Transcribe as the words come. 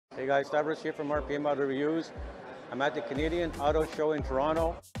Hey guys, Stavros here from RPM Auto Reviews. I'm at the Canadian Auto Show in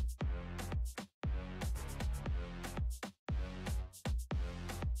Toronto.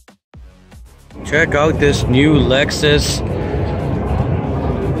 Check out this new Lexus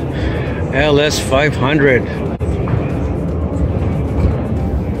LS500.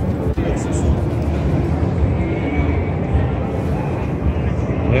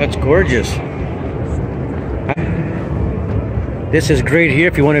 That's gorgeous. This is great here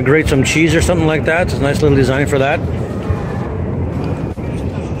if you want to grate some cheese or something like that. It's a nice little design for that.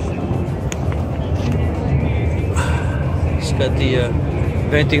 It's got the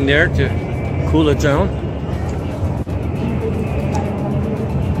venting there to cool it down.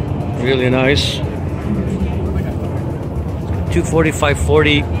 Really nice.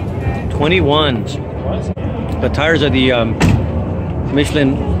 245/40 21s. The tires are the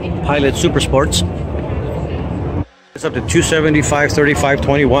Michelin Pilot Super Sports. It's up to 275/35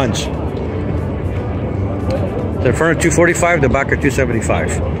 21s. The front are 245, the back are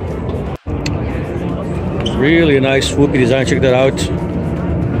 275. Really a nice swoopy design. Check that out.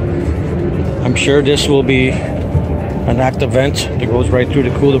 I'm sure this will be an active vent that goes right through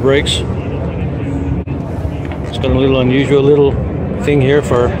to cool the brakes. It's got a little unusual little thing here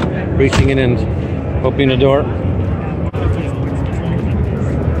for reaching in and opening the door.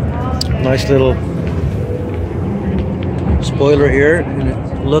 Nice little spoiler here, and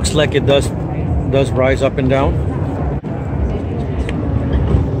it looks like it does rise up and down.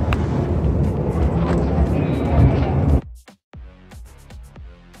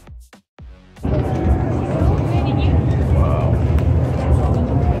 Wow.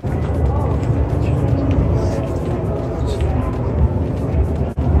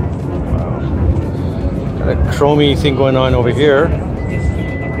 Got a chromey thing going on over here,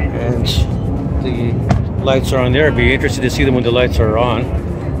 and the lights are on there. I'd be interested to see them when the lights are on.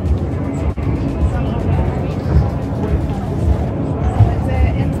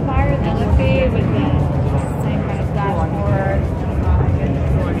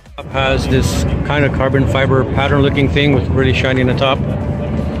 Has this kind of carbon fiber pattern looking thing with really shiny on the top.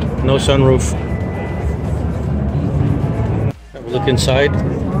 No sunroof. Have a look inside.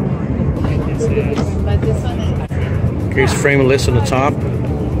 Case frameless on the top.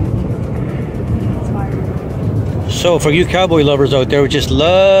 So for you cowboy lovers out there who just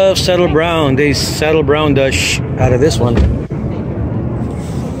love saddle brown, they saddle brown the out of this one.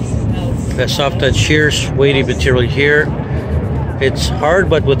 The soft touch sheer, weighty material here. It's hard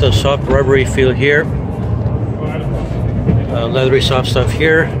but with a soft rubbery feel here. Leathery soft stuff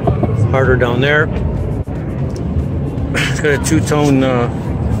here, harder down there. It's got a two-tone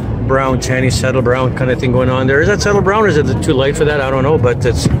brown, tanny saddle brown kind of thing going on there. Is that saddle brown or is it too light for that? I don't know, but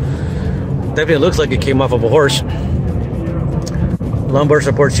it's definitely looks like it came off of a horse. Lumbar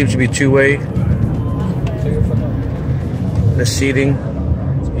support seems to be two-way. The seating,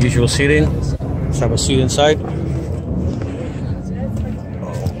 usual seating. Let's have a seat inside.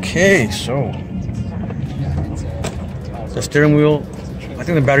 Okay, so the steering wheel, I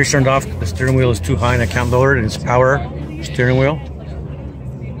think the battery's turned off. The steering wheel is too high and I can't lower it. It's power steering wheel.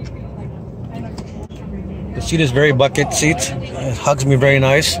 The seat is very bucket seat. It hugs me very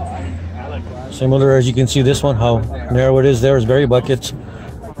nice. Similar as you can see this one, how narrow it is there is very buckets.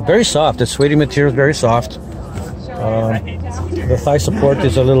 Very soft, the suede material is very soft. The thigh support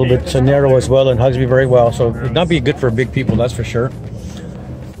is a little bit narrow as well and hugs me very well, so it would not be good for big people, that's for sure.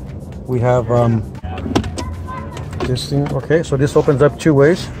 We have this thing, okay, so this opens up two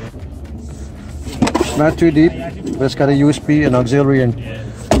ways. It's not too deep, but it's got a USB, an auxiliary, and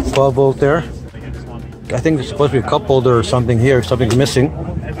 12 volt there. I think there's supposed to be a cup holder or something here, something's missing.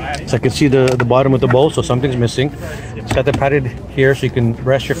 So I can see the bottom of the bowl, so something's missing. It's got the padded here so you can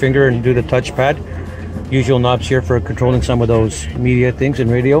rest your finger and do the touchpad. Usual knobs here for controlling some of those media things and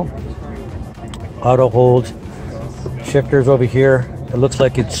radio. Auto hold. Shifters over here. It looks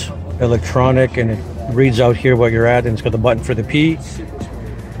like it's electronic and it reads out here what you're at, and it's got the button for the P.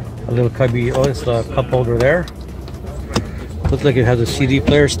 A little cubby, oh, it's the cup holder there. Looks like it has a CD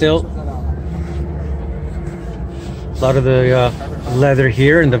player still. A lot of the leather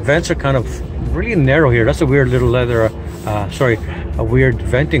here, and the vents are kind of really narrow here. That's a weird little leather, a weird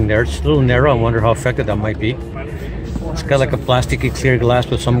venting there. It's a little narrow. I wonder how effective that might be. It's got like a plasticky clear glass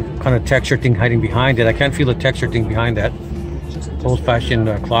with some kind of texture thing hiding behind it. I can't feel the texture thing behind that.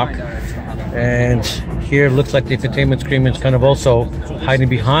 Old-fashioned clock. And here it looks like the infotainment screen is kind of also hiding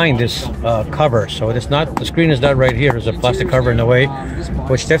behind this cover. So it's not, the screen is not right here. There's a plastic cover in the way,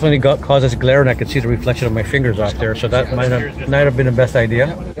 which definitely causes glare, and I can see the reflection of my fingers off there. So that might have been the best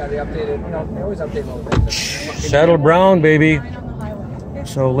idea. Saddle brown, baby.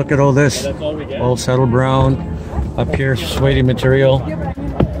 So look at all this, all settled brown. Up here, suede material.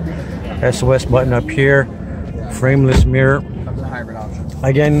 SOS button up here. Frameless mirror.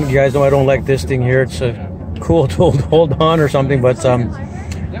 Again, you guys know I don't like this thing here. It's cool to hold on or something, but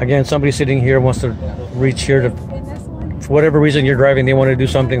again, somebody sitting here wants to reach here to, for whatever reason you're driving, they want to do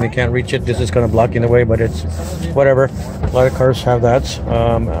something, they can't reach it. This is kind of blocking the way, but it's whatever. A lot of cars have that.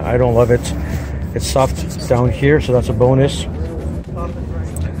 I don't love it. It's soft down here, so that's a bonus.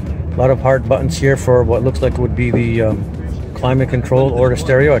 A lot of hard buttons here for what looks like would be the climate control or the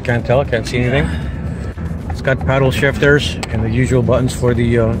stereo. I can't tell, I can't see anything. It's got paddle shifters and the usual buttons for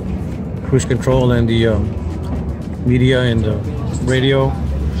the cruise control and the media and the radio.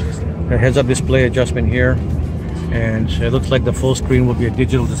 A heads-up display adjustment here, and it looks like the full screen will be a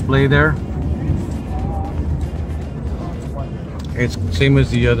digital display there. It's same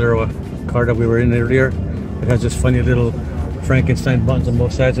as the other car that we were in earlier. It has this funny little Frankenstein buttons on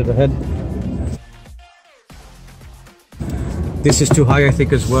both sides of the head. This is too high, I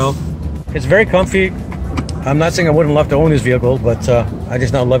think, as well. It's very comfy. I'm not saying I wouldn't love to own this vehicle, but I'm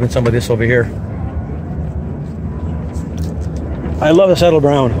just not loving some of this over here. I love the settle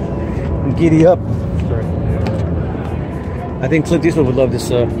brown. Giddy up. Sorry. I think Clint Eastwood would love this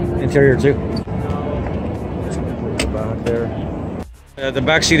interior too. Back there. The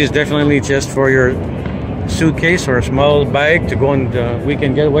back seat is definitely just for your suitcase or a small bag to go on the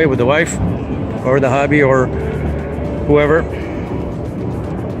weekend getaway with the wife or the hubby or whoever.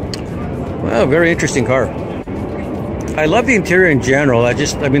 Well, very interesting car. I love the interior in general. I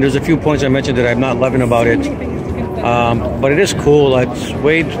mean, there's a few points I mentioned that I'm not loving about it, but it is cool. It's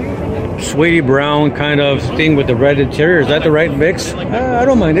suede brown kind of thing with the red interior. Is that the right mix? I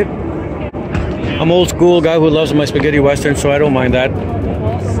don't mind it. I'm old school guy who loves my spaghetti western, so I don't mind that.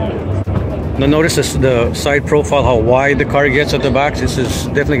 Now notice this, the side profile, how wide the car gets at the back. This is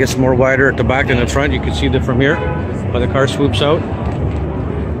definitely gets more wider at the back than the front. You can see that from here, but the car swoops out.